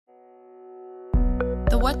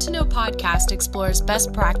What to Know podcast explores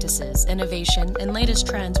best practices, innovation, and latest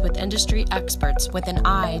trends with industry experts with an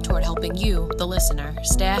eye toward helping you, the listener,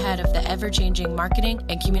 stay ahead of the ever-changing marketing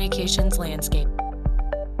and communications landscape.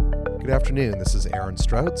 Good afternoon. This is Aaron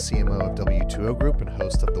Strout, CMO of W2O Group and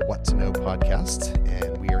host of the What to Know podcast.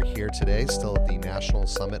 And we are here today still at the National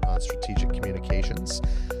Summit on Strategic Communications.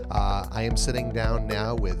 I am sitting down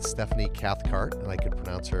now with Stephanie Cathcart, and I could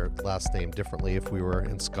pronounce her last name differently if we were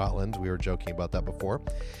in Scotland. We were joking about that before.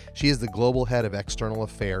 She is the Global Head of External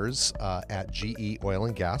Affairs at GE Oil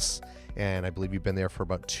and Gas. And I believe you've been there for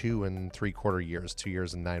about 2 3/4 years, 2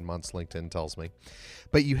 years and 9 months, LinkedIn tells me.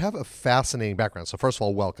 But you have a fascinating background. So first of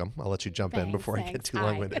all, welcome. I'll let you jump in before I get too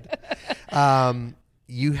long-winded.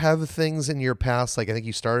 You have things in your past, like I think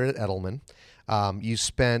you started at Edelman. You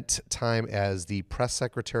spent time as the press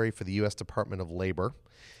secretary for the U.S. Department of Labor.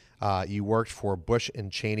 You worked for Bush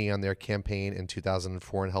and Cheney on their campaign in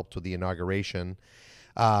 2004 and helped with the inauguration.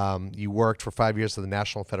 You worked for 5 years for the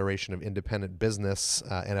National Federation of Independent Business,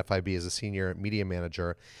 NFIB, as a senior media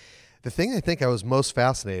manager. The thing I think I was most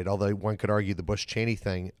fascinated, although one could argue the Bush-Cheney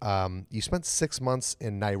thing, you spent 6 months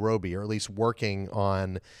in Nairobi, or at least working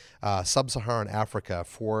on sub-Saharan Africa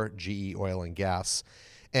for GE Oil and Gas.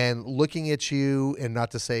 And looking at you, and not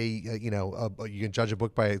to say, you can judge a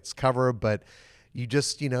book by its cover, but you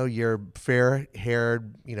just, you're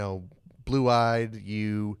fair-haired, blue-eyed.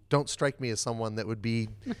 You don't strike me as someone that would be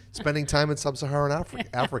spending time in sub-Saharan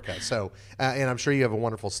Africa. So, and I'm sure you have a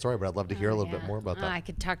wonderful story, but I'd love to hear a little bit more about that. I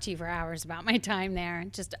could talk to you for hours about my time there.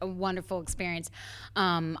 Just a wonderful experience.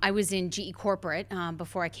 I was in GE Corporate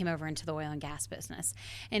before I came over into the oil and gas business.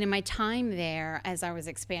 And in my time there, as I was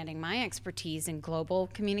expanding my expertise in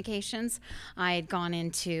global communications, I had gone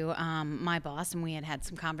into my boss, and we had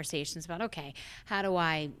some conversations about, okay, how do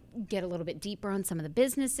I get a little bit deeper on some of the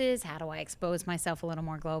businesses? How do I expose myself a little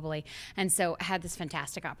more globally? And so I had this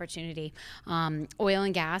fantastic opportunity. Oil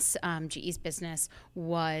and gas, GE's business,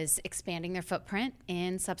 was expanding their footprint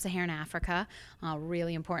in sub-Saharan Africa, a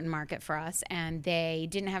really important market for us, and they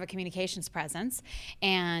didn't have a communications presence,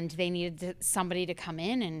 and they needed somebody to come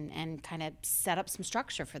in and kind of set up some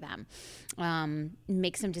structure for them,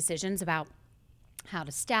 make some decisions about how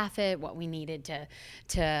to staff it, what we needed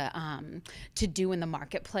to do in the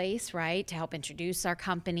marketplace, right? To help introduce our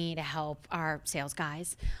company, to help our sales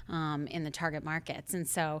guys in the target markets. And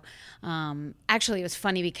so actually it was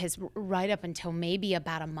funny because right up until maybe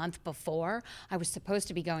about a month before, I was supposed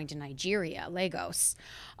to be going to Nigeria, Lagos,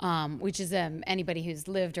 which is anybody who's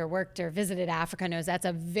lived or worked or visited Africa knows that's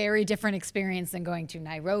a very different experience than going to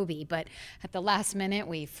Nairobi. But at the last minute,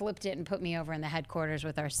 we flipped it and put me over in the headquarters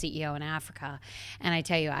with our CEO in Africa. And I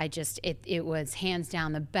tell you, it was hands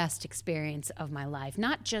down the best experience of my life,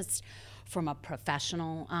 not just from a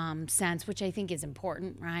professional sense, which I think is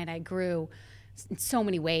important, right? I grew in so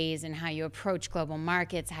many ways in how you approach global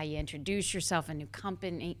markets, how you introduce yourself in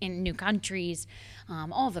new countries,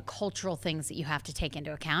 all the cultural things that you have to take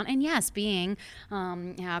into account. And yes, being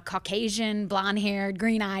a Caucasian, blonde-haired,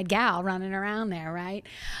 green-eyed gal running around there, right?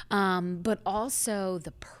 But also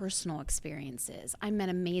the personal experiences. I met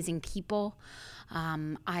amazing people.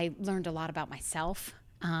 I learned a lot about myself.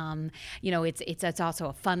 It's also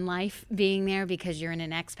a fun life being there because you're in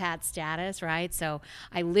an expat status, right? So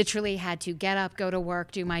I literally had to get up, go to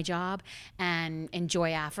work, do my job, and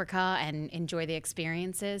enjoy Africa and enjoy the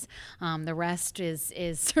experiences. The rest is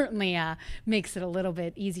certainly makes it a little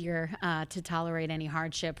bit easier to tolerate any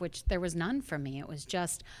hardship, which there was none for me. It was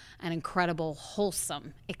just an incredible,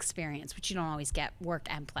 wholesome experience, which you don't always get, work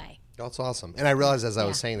and play. That's awesome. And I realized as I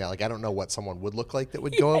was saying that, I don't know what someone would look like that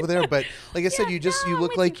would go over there, but like I said, you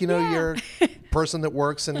look like, you're a person that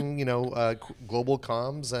works in, global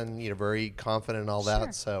comms and, very confident and all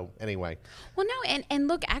that. So anyway. Well, no, and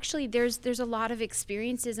look, actually there's a lot of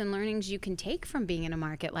experiences and learnings you can take from being in a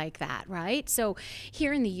market like that, right? So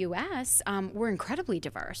here in the U.S., we're incredibly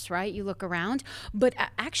diverse, right? You look around, but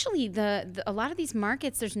actually a lot of these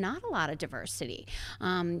markets, there's not a lot of diversity.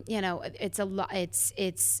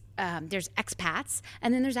 There's expats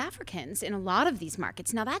and then there's Africans in a lot of these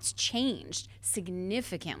markets. Now that's changed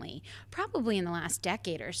significantly, probably in the last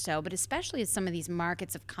decade or so, but especially as some of these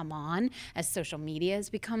markets have come on, as social media has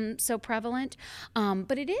become so prevalent.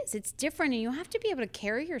 But it's different, and you have to be able to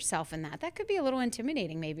carry yourself in that. That could be a little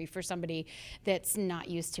intimidating maybe for somebody that's not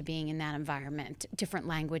used to being in that environment. Different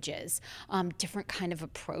languages, different kind of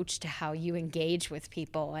approach to how you engage with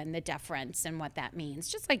people and the deference and what that means.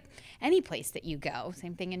 Just like any place that you go.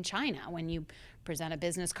 Same thing in China. When you present a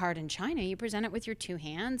business card in China, you present it with your two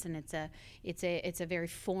hands, and it's a very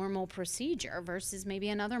formal procedure. year versus maybe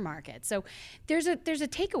another market. So there's a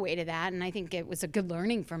takeaway to that, and I think it was a good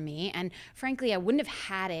learning for me. And frankly, I wouldn't have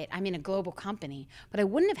had it. I'm in a global company, but I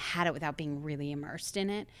wouldn't have had it without being really immersed in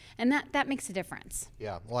it, and that makes a difference.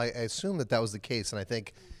 Yeah, well, I assume that was the case, and I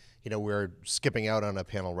think, we're skipping out on a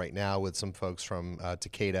panel right now with some folks from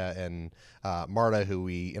Takeda and Marta, who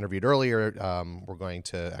we interviewed earlier. We're going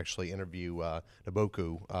to actually interview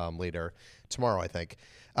Naboku later tomorrow, I think.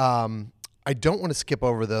 I don't want to skip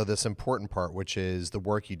over, though, this important part, which is the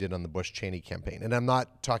work you did on the Bush-Cheney campaign. And I'm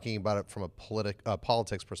not talking about it from a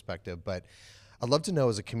politics perspective, but I'd love to know,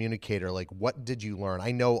 as a communicator, like, what did you learn?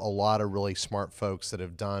 I know a lot of really smart folks that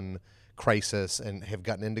have done crisis and have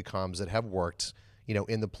gotten into comms that have worked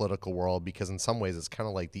in the political world, because in some ways it's kind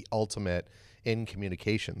of like the ultimate in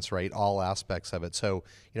communications, right? All aspects of it. So,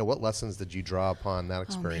 what lessons did you draw upon that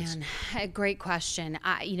experience? Oh man, a great question.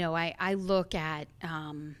 I look at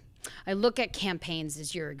campaigns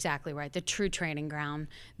as, you're exactly right, the true training ground,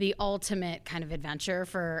 the ultimate kind of adventure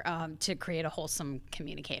for to create a wholesome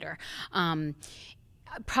communicator.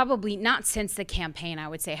 Probably not since the campaign, I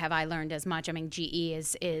would say, have I learned as much. I mean, GE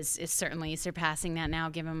is certainly surpassing that now,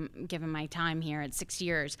 given my time here at 6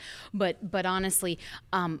 years. But honestly,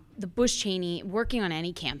 the Bush-Cheney, working on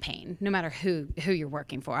any campaign, no matter who you're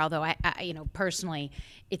working for, although I personally,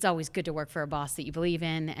 it's always good to work for a boss that you believe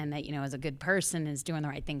in, and that, as a good person, is doing the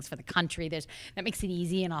right things for the country. That makes it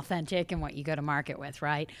easy and authentic in what you go to market with,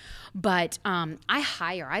 right? But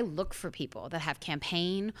I look for people that have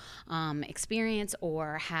campaign experience, or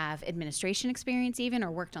have administration experience even, or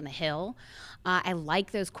worked on the Hill. I like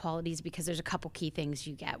those qualities because there's a couple key things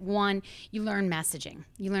you get. One, you learn messaging.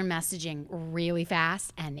 You learn messaging really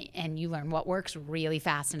fast, and you learn what works really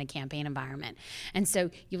fast in a campaign environment. And so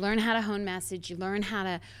you learn how to hone message. You learn how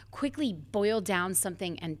to quickly boil down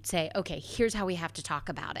something and say, okay, here's how we have to talk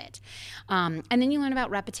about it. And then you learn about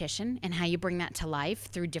repetition and how you bring that to life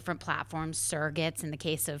through different platforms, surrogates in the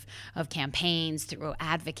case of campaigns, through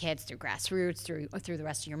advocates, through grassroots, through the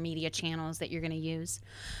rest of your media channels that you're going to use.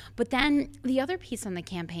 But then the other piece on the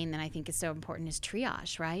campaign that I think is so important is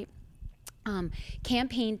triage, right?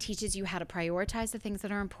 Campaign teaches you how to prioritize the things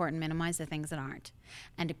that are important, minimize the things that aren't,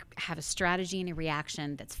 and to have a strategy and a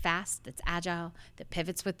reaction that's fast, that's agile, that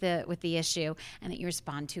pivots with the issue, and that you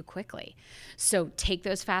respond to quickly. So take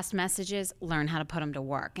those fast messages, learn how to put them to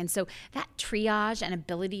work. And so that triage and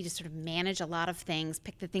ability to sort of manage a lot of things,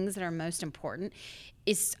 pick the things that are most important,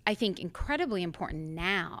 is, I think, incredibly important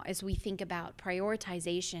now as we think about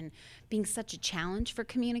prioritization being such a challenge for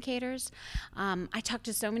communicators. I talk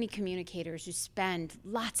to so many communicators who spend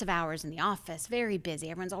lots of hours in the office, very busy.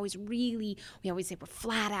 Everyone's always we always say we're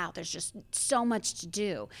flat out. There's just so much to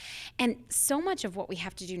do. And so much of what we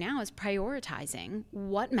have to do now is prioritizing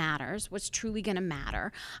what matters, what's truly going to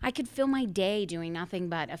matter. I could fill my day doing nothing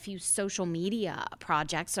but a few social media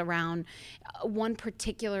projects around one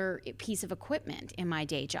particular piece of equipment in my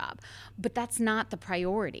day job, but that's not the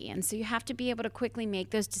priority. And so you have to be able to quickly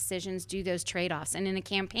make those decisions, do those trade-offs. And in a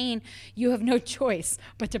campaign, you have no choice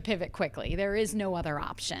but to pivot quickly. There is no other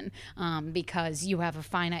option because you have a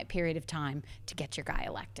finite period of time to get your guy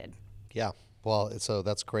elected. Yeah, well, so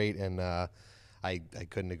that's great, and I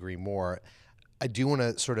couldn't agree more. I do want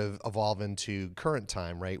to sort of evolve into current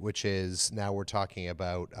time, right, which is now we're talking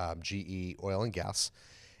about GE Oil and Gas.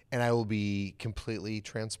 And I will be completely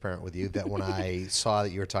transparent with you that when I saw that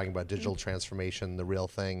you were talking about digital transformation, the real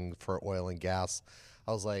thing for oil and gas,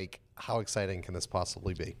 I was like, how exciting can this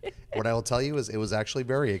possibly be? What I will tell you is it was actually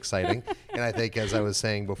very exciting. And I think, as I was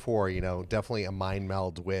saying before, definitely a mind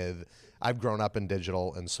meld with, I've grown up in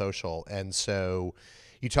digital and social. And so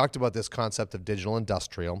you talked about this concept of digital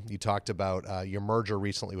industrial. You talked about your merger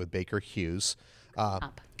recently with Baker Hughes.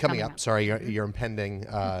 Coming up. Sorry, your impending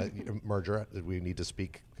merger. We need to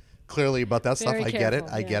speak clearly about that stuff. I get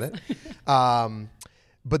it.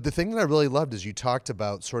 But the thing that I really loved is you talked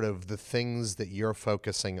about sort of the things that you're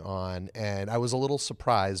focusing on, and I was a little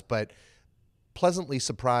surprised, but pleasantly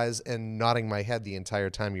surprised and nodding my head the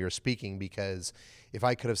entire time you were speaking, because if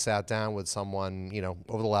I could have sat down with someone,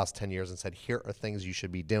 over the last 10 years and said, here are things you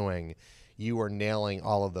should be doing, you were nailing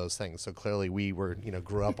all of those things. So clearly we were,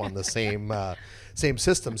 grew up on the same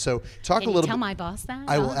system. So talk a little bit. Tell my boss that?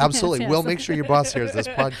 I will absolutely. We'll make sure your boss hears this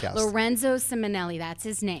podcast. Lorenzo Simonelli, that's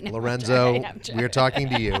his name. Lorenzo, we're talking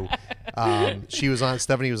to you.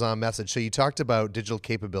 Stephanie was on message. So you talked about digital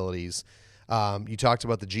capabilities. You talked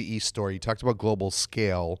about the GE story. You talked about global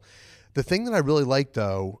scale. The thing that I really liked,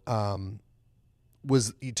 though,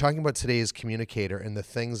 was you talking about today's communicator and the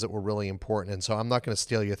things that were really important. And so I'm not going to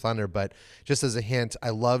steal your thunder, but just as a hint,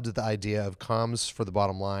 I loved the idea of comms for the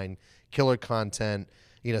bottom line, killer content,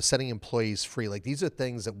 setting employees free. Like these are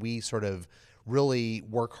things that we sort of really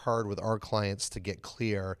work hard with our clients to get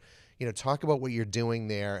clear. Talk about what you're doing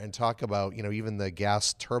there and talk about, even the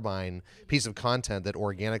gas turbine piece of content that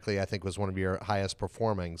organically I think was one of your highest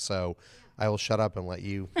performing. So I will shut up and let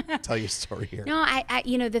you tell your story here. No,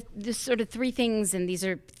 the sort of three things, and these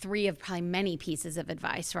are three of probably many pieces of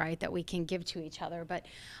advice, right, that we can give to each other. But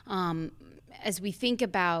as we think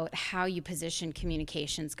about how you position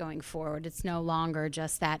communications going forward, it's no longer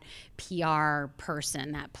just that PR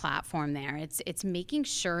person, that platform there. It's making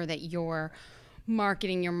sure that you're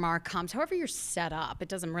marketing, your comms, however you're set up, it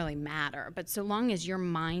doesn't really matter. But so long as your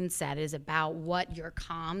mindset is about what your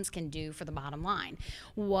comms can do for the bottom line,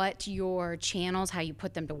 what your channels, how you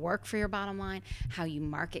put them to work for your bottom line, how you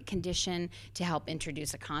market condition to help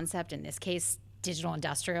introduce a concept, in this case, digital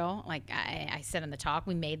industrial. Like I said in the talk,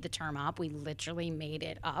 we made the term up. We literally made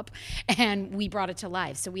it up and we brought it to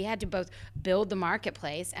life. So we had to both build the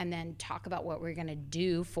marketplace and then talk about what we're going to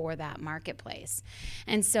do for that marketplace.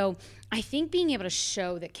 And so I think being able to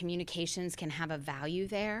show that communications can have a value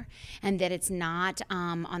there and that it's not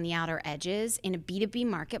on the outer edges in a B2B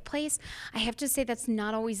marketplace, I have to say that's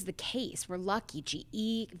not always the case. We're lucky.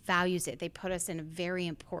 GE values it. They put us in a very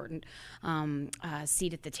important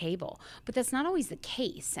seat at the table. But that's not always the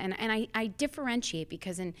case. And I differentiate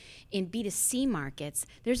because in B2C markets,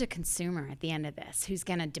 there's a consumer at the end of this who's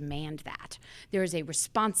going to demand that. There is a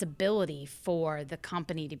responsibility for the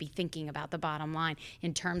company to be thinking about the bottom line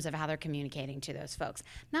in terms of how they're communicating to those folks.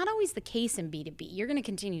 Not always the case in B2B. You're going to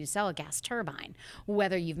continue to sell a gas turbine,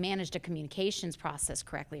 whether you've managed a communications process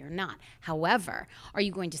correctly or not. However, are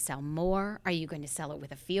you going to sell more? Are you going to sell it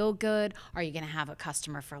with a feel good? Are you going to have a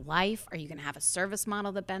customer for life? Are you going to have a service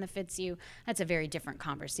model that benefits you? That's a very different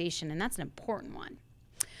conversation, and that's an important one.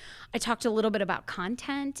 I talked a little bit about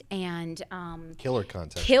content and killer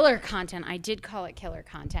content. Killer content. I did call it killer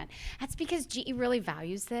content. That's because GE really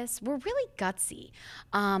values this. We're really gutsy.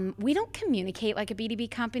 We don't communicate like a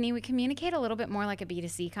B2B company. We communicate a little bit more like a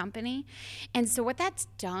B2C company. And so what that's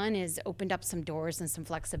done is opened up some doors and some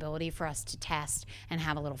flexibility for us to test and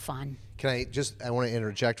have a little fun. I want to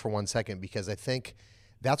interject for 1 second because I think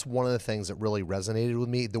that's one of the things that really resonated with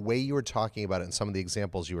me. The way you were talking about it and some of the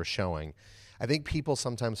examples you were showing, I think people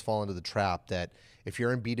sometimes fall into the trap that if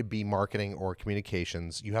you're in B2B marketing or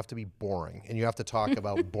communications, you have to be boring and you have to talk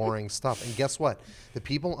about boring stuff. And guess what? The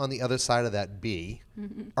people on the other side of that B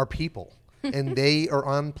are people. And they are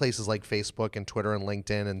on places like Facebook and Twitter and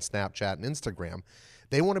LinkedIn and Snapchat and Instagram.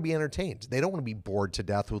 They want to be entertained. They don't want to be bored to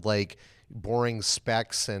death with like boring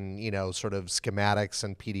specs and, sort of schematics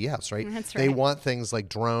and PDFs, right? That's right. They want things like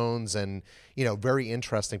drones and, very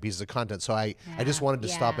interesting pieces of content. So I just wanted to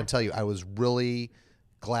stop and tell you, I was really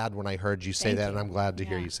glad when I heard you say Thank that, you. and I'm glad to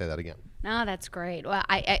hear you say that again. No, that's great. Well,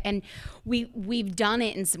 and we've done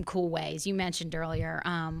it in some cool ways. You mentioned earlier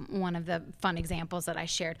one of the fun examples that I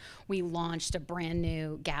shared. We launched a brand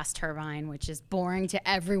new gas turbine, which is boring to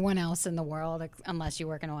everyone else in the world, unless you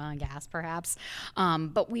work in oil and gas, perhaps.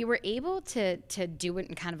 But we were able to do it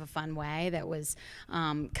in kind of a fun way that was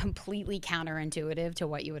completely counterintuitive to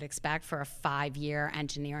what you would expect for a 5-year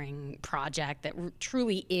engineering project that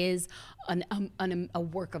truly is a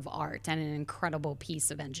work of art and an incredible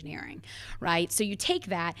piece of engineering. Right, so you take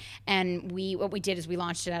that, and what we did is we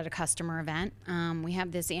launched it at a customer event. We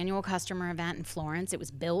have this annual customer event in Florence. It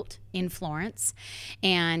was built in Florence,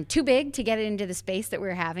 and too big to get it into the space that we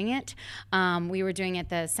were having it. We were doing it at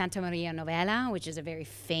the Santa Maria Novella, which is a very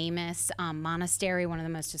famous monastery, one of the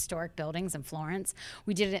most historic buildings in Florence.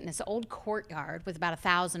 We did it in this old courtyard with about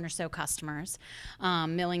 1,000 or so customers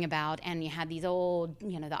milling about, and you had these old,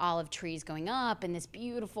 the olive trees going up, and this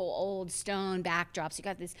beautiful old stone backdrop. So you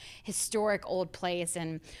got this historic old place,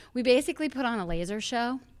 and we basically put on a laser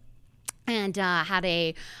show and had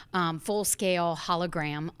a full-scale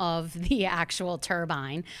hologram of the actual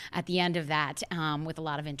turbine at the end of that with a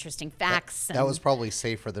lot of interesting facts. That was probably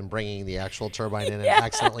safer than bringing the actual turbine in and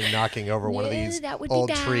accidentally knocking over one of these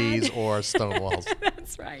old trees or stone walls.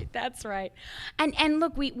 That's right. And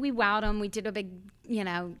look, we wowed them. We did a big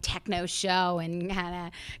techno show and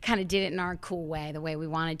kind of did it in our cool way, the way we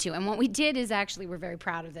wanted to. And what we did is actually, we're very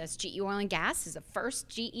proud of this. GE Oil and Gas is the first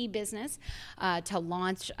GE business to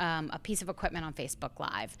launch a piece of equipment on Facebook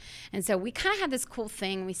Live. And so we kind of had this cool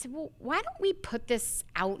thing. We said, well, why don't we put this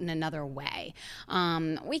out in another way?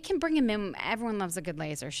 We can bring them in. Everyone loves a good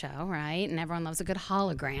laser show, right? And everyone loves a good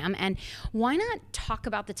hologram. And why not talk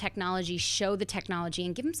about the technology, show the technology,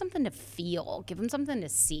 and give them something to feel, give them something to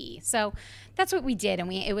see? So that's what we did,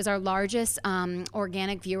 and it was our largest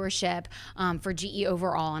organic viewership for GE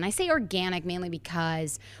overall. And I say organic mainly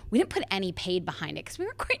because we didn't put any paid behind it because we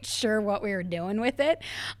weren't quite sure what we were doing with it.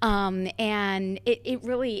 And it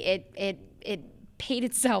really paid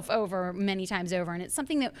itself over many times over, and it's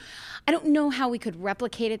something that I don't know how we could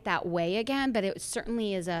replicate it that way again, but it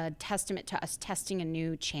certainly is a testament to us testing a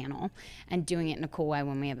new channel and doing it in a cool way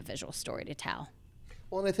when we have a visual story to tell.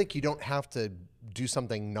 Well, and I think you don't have to do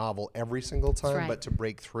something novel every single time, right. but to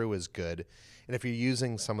break through is good. And if you're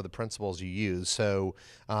using some of the principles you use, so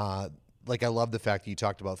like I love the fact that you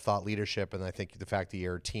talked about thought leadership, and I think the fact that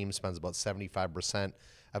your team spends about 75%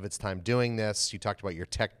 of its time doing this. You talked about your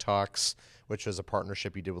tech talks, which was a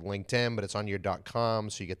partnership you did with LinkedIn, but it's on your .com,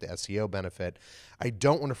 so you get the SEO benefit. I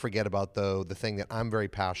don't want to forget about, though, the thing that I'm very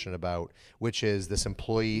passionate about, which is this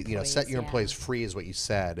employee, set your employees free is what you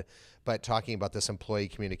said, but talking about this employee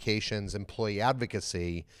communications, employee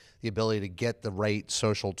advocacy, the ability to get the right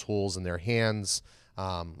social tools in their hands.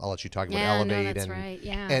 I'll let you talk about Elevate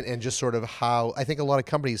and just sort of how I think a lot of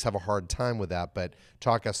companies have a hard time with that, but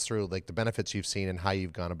talk us through like the benefits you've seen and how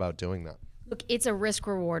you've gone about doing that. Look, it's a risk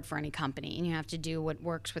reward for any company, and you have to do what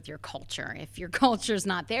works with your culture. If your culture's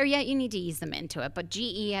not there yet, you need to ease them into it. But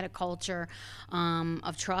GE had a culture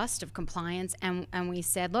of trust, of compliance, and we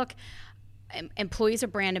said, look, employees are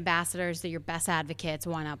brand ambassadors. They're your best advocates.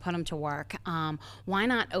 Why not put them to work? Why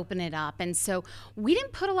not open it up? And so we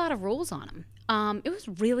didn't put a lot of rules on them. It was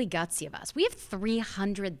really gutsy of us. We have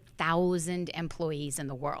 300,000 employees in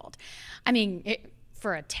the world. I mean,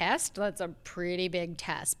 for a test, that's a pretty big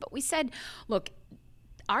test. But we said, look,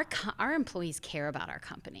 our employees care about our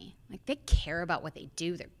company. Like, they care about what they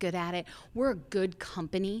do. They're good at it. We're a good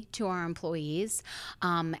company to our employees.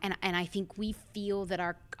 And I think we feel that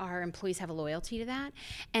our employees have a loyalty to that.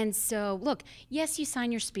 And so, look, yes, you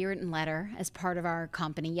sign your spirit and letter as part of our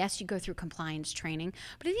company. Yes, you go through compliance training.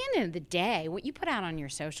 But at the end of the day, what you put out on your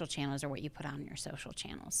social channels are what you put out on your social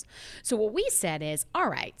channels. So what we said is, all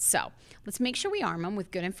right, so let's make sure we arm them with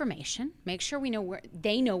good information. Make sure we know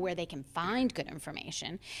where they can find good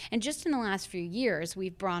information. And just in the last few years,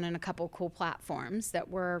 we've brought in a couple cool platforms that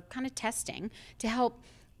we're kind of testing to help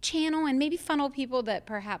channel and maybe funnel people that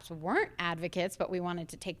perhaps weren't advocates, but we wanted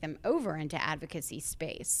to take them over into advocacy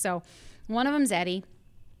space. So one of them's Eddie.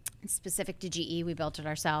 It's specific to GE. We built it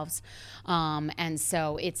ourselves, and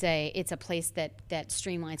so it's a place that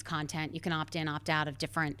streamlines content. You can opt in, opt out of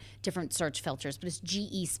different search filters, but it's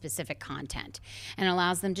GE specific content, and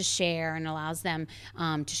allows them to share and allows them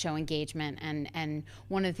to show engagement. And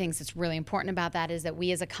one of the things that's really important about that is that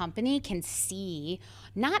we as a company can see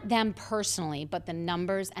not them personally, but the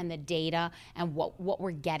numbers and the data and what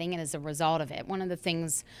we're getting as a result of it. One of the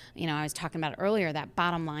things I was talking about earlier, that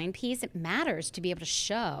bottom line piece, it matters to be able to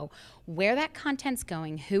show where that content's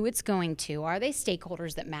going, who it's going to, are they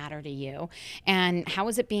stakeholders that matter to you, and how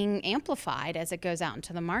is it being amplified as it goes out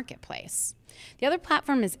into the marketplace. The other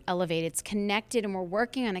platform is Elevate. It's connected, and we're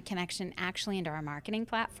working on a connection actually into our marketing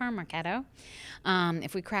platform, Marketo.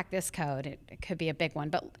 If we crack this code, it could be a big one.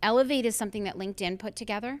 But Elevate is something that LinkedIn put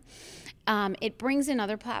together. It brings in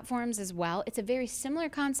other platforms as well. It's a very similar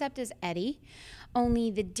concept as Eddie,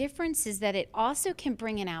 only the difference is that it also can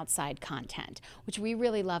bring in outside content, which we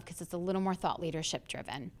really love because it's a little more thought leadership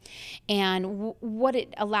driven. And what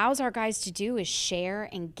it allows our guys to do is share,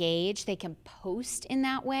 engage. They can post in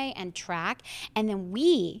that way and track. And then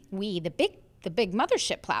we the big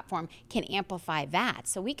mothership platform, can amplify that.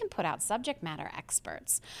 So we can put out subject matter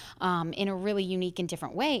experts in a really unique and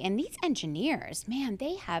different way. And these engineers, man,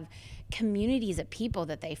 they have communities of people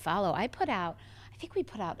that they follow. I think we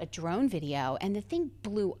put out a drone video, and the thing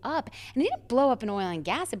blew up. And it didn't blow up in oil and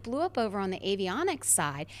gas. It blew up over on the avionics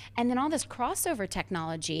side. And then all this crossover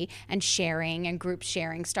technology and sharing and group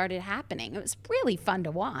sharing started happening. It was really fun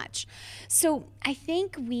to watch. So I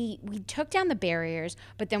think we took down the barriers,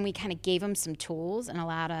 but then we kind of gave them some tools and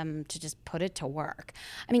allowed them to just put it to work.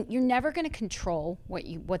 I mean, you're never going to control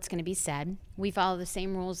what's going to be said. We follow the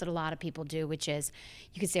same rules that a lot of people do, which is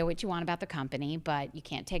you can say what you want about the company, but you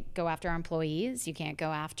can't go after our employees. You can't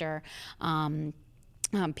go after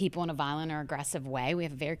people in a violent or aggressive way. We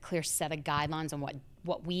have a very clear set of guidelines on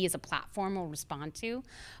what we as a platform will respond to.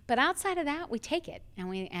 But outside of that, we take it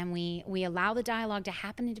and we allow the dialogue to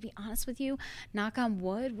happen. And to be honest with you, knock on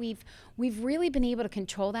wood, we've really been able to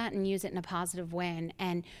control that and use it in a positive way.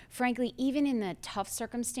 And frankly, even in the tough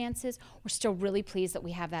circumstances, we're still really pleased that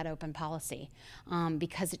we have that open policy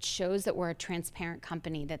because it shows that we're a transparent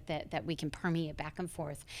company, that we can permeate back and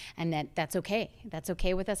forth, and that's okay. That's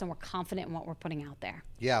okay with us, and we're confident in what we're putting out there.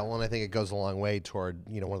 Yeah, well, and I think it goes a long way toward,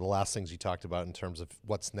 one of the last things you talked about in terms of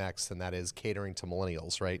what's next, and that is catering to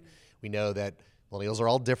millennials, right? We know that millennials are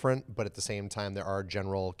all different, but at the same time, there are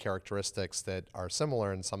general characteristics that are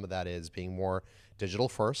similar, and some of that is being more digital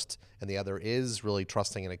first, and the other is really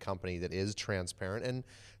trusting in a company that is transparent and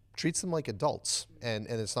treats them like adults. And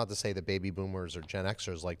it's not to say that baby boomers or Gen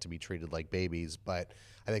Xers like to be treated like babies, but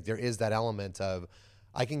I think there is that element of,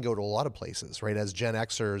 I can go to a lot of places, right? As Gen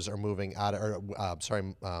Xers are moving out,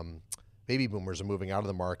 baby boomers are moving out of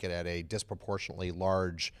the market at a disproportionately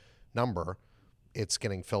large number, it's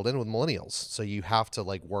getting filled in with millennials. So you have to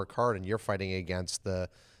like work hard, and you're fighting against the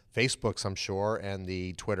Facebooks, I'm sure, and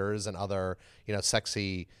the Twitters and other,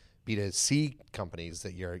 sexy B2C companies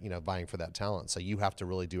that you're, vying for that talent. So you have to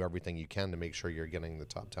really do everything you can to make sure you're getting the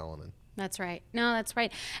top talent in. That's right. No, that's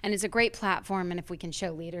right. And it's a great platform, and if we can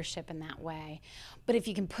show leadership in that way. But if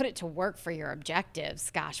you can put it to work for your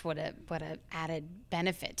objectives, gosh, what a added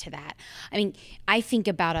benefit to that. I mean, I think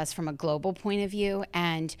about us from a global point of view,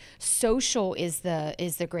 and social is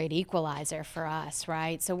the great equalizer for us,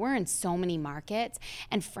 right? So we're in so many markets,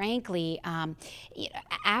 and frankly,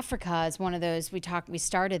 Africa is one of those, we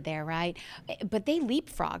started there, right? But they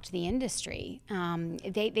leapfrogged the industry.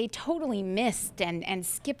 They totally missed and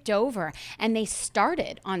skipped over. And they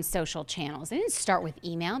started on social channels. They didn't start with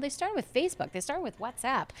email. They started with Facebook. They started with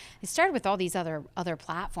WhatsApp. They started with all these other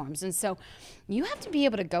platforms. And so you have to be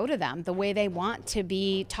able to go to them the way they want to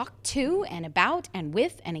be talked to and about and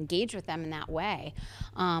with, and engage with them in that way.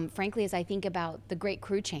 Frankly, as I think about the great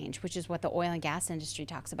crew change, which is what the oil and gas industry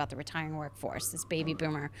talks about, the retiring workforce, this baby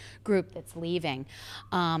boomer group that's leaving,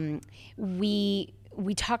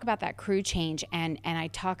 we talk about that crew change, and I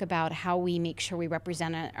talk about how we make sure we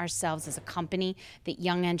represent ourselves as a company that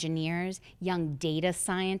young engineers, young data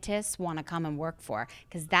scientists want to come and work for,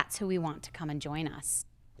 because that's who we want to come and join us.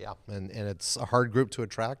 Yeah, and it's a hard group to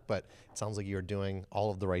attract, but it sounds like you're doing all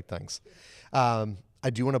of the right things. I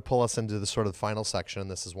do want to pull us into the sort of final section.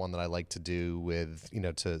 This is one that I like to do with,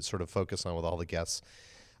 to sort of focus on with all the guests.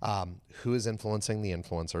 Who is influencing the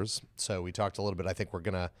influencers? So we talked a little bit. I think we're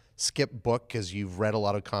going to skip book because you've read a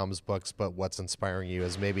lot of comms books, but what's inspiring you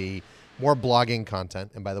is maybe more blogging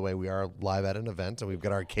content. And by the way, we are live at an event, and we've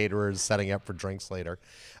got our caterers setting up for drinks later.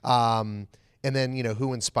 And then,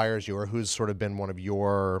 who inspires you, or who's sort of been one of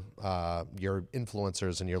your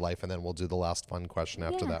influencers in your life? And then we'll do the last fun question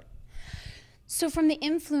after that. So from the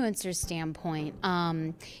influencer standpoint,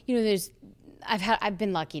 I've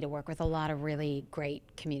been lucky to work with a lot of really great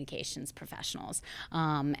communications professionals,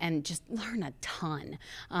 and just learn a ton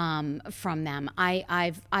from them.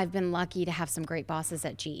 I've been lucky to have some great bosses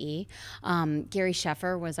at GE. Gary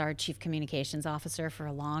Sheffer was our chief communications officer for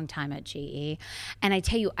a long time at GE, and I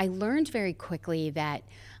tell you, I learned very quickly that,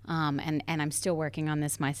 and I'm still working on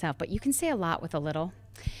this myself, but you can say a lot with a little.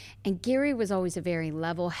 And Gary was always a very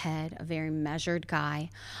level head, a very measured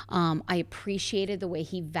guy. I appreciated the way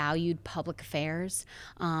he valued public affairs,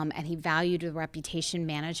 and he valued the reputation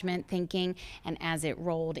management thinking, and as it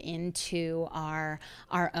rolled into our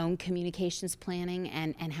own communications planning,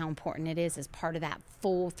 and how important it is as part of that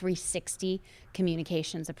full 360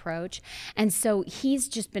 communications approach. And so he's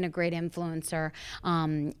just been a great influencer,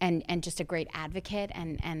 and just a great advocate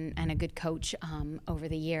and a good coach over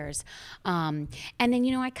the years. And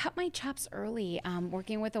then, I cut my chops early,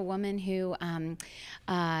 working with a woman who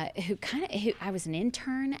I was an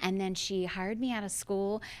intern, and then she hired me out of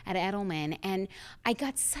school at Edelman, and I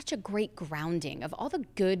got such a great grounding of all the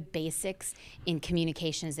good basics in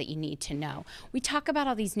communications that you need to know. We talk about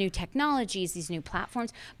all these new technologies, these new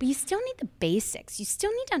platforms, but you still need the basics. You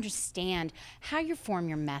still need to understand how you form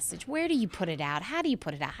your message. Where do you put it out? How do you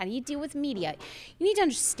put it out? How do you deal with media? You need to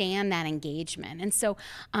understand that engagement. And so,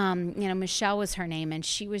 Michelle was her name, and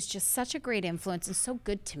she was just such a great influence and so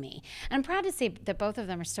good to me. And I'm proud to say that both of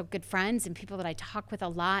them are still good friends and people that I talk with a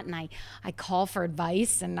lot, and I call for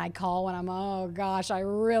advice, and I call when I'm, oh gosh, I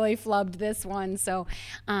really flubbed this one. So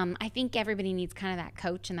I think everybody needs kind of that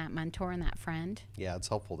coach and that mentor and that friend. Yeah, it's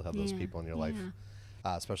helpful to have those people in your life.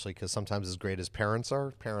 Especially because sometimes, as great as parents are,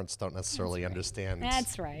 parents don't necessarily understand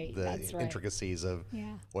the intricacies of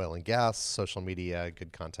oil and gas, social media,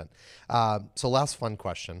 good content. So last fun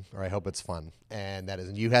question, or I hope it's fun, and that is,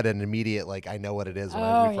 and you had an immediate, I know what it is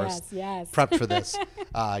when we first prepped for this.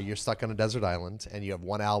 You're stuck on a desert island, and you have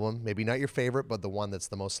one album, maybe not your favorite, but the one that's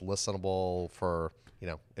the most listenable for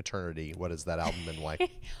eternity? What has that album been like?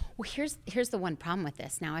 Well, here's the one problem with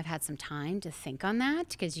this. Now I've had some time to think on that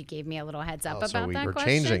because you gave me a little heads up about that question. We're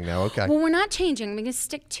changing now. Okay. Well, we're not changing. I'm going to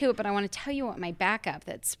stick to it, but I want to tell you what my backup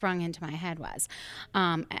that sprung into my head was.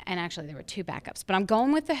 And actually, there were two backups, but I'm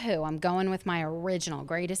going with The Who. I'm going with my original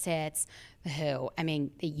greatest hits, The Who. I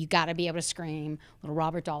mean, you got to be able to scream, little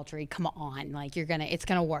Robert Daltrey. Come on, like it's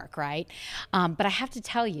gonna work, right? But I have to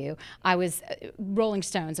tell you, I was Rolling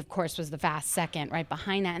Stones, of course, was the fast second right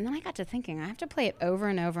behind that, and then I got to thinking, I have to play it over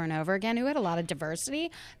and over and over again. Who had a lot of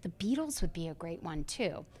diversity? The Beatles would be a great one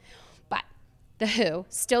too, but The Who,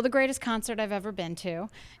 still the greatest concert I've ever been to,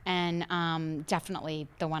 and definitely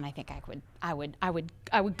the one I think I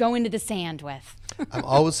would go into the sand with. I'm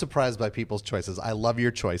always surprised by people's choices. I love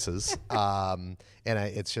your choices, and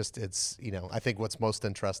I think what's most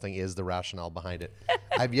interesting is the rationale behind it.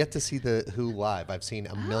 I've yet to see The Who live. I've seen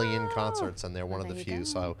a million concerts, and they're one of the few.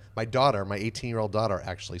 So my 18-year-old daughter,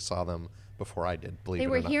 actually saw them before I did, believe it or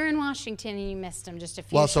not. They were here in Washington, and you missed them just a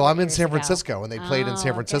few. Well, so I'm in San ago. Francisco, and they played in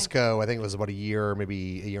San Francisco. Okay. I think it was about a year,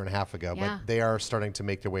 maybe a year and a half ago. Yeah. But they are starting to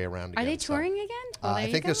make their way around again. Are they touring again? Well,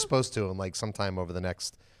 I think they're supposed to, in sometime over the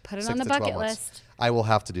next Put it 6 on the to 12 bucket months. list. I will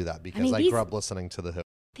have to do that because I grew up listening to The Who.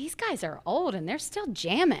 These guys are old and they're still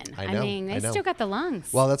jamming. I know. They still got the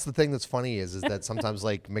lungs. Well, that's the thing that's funny is that sometimes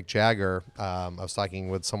like Mick Jagger, I was talking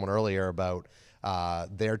with someone earlier about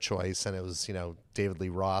their choice, and it was David Lee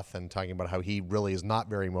Roth, and talking about how he really is not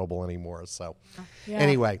very mobile anymore. So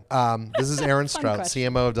anyway, this is Aaron Strout,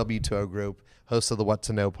 CMO of W2O Group, host of the What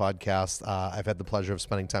to Know podcast. I've had the pleasure of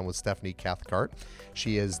spending time with Stephanie Cathcart.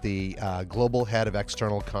 She is the global head of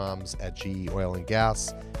external comms at GE Oil and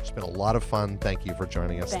Gas. It's been a lot of fun. Thank you for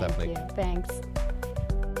joining us, Stephanie. Thanks.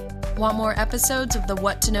 Want more episodes of the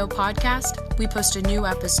What to Know podcast? We post a new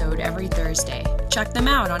episode every Thursday. Check them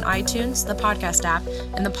out on iTunes, the podcast app,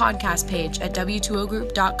 and the podcast page at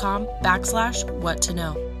w2ogroup.com/what to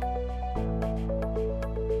know.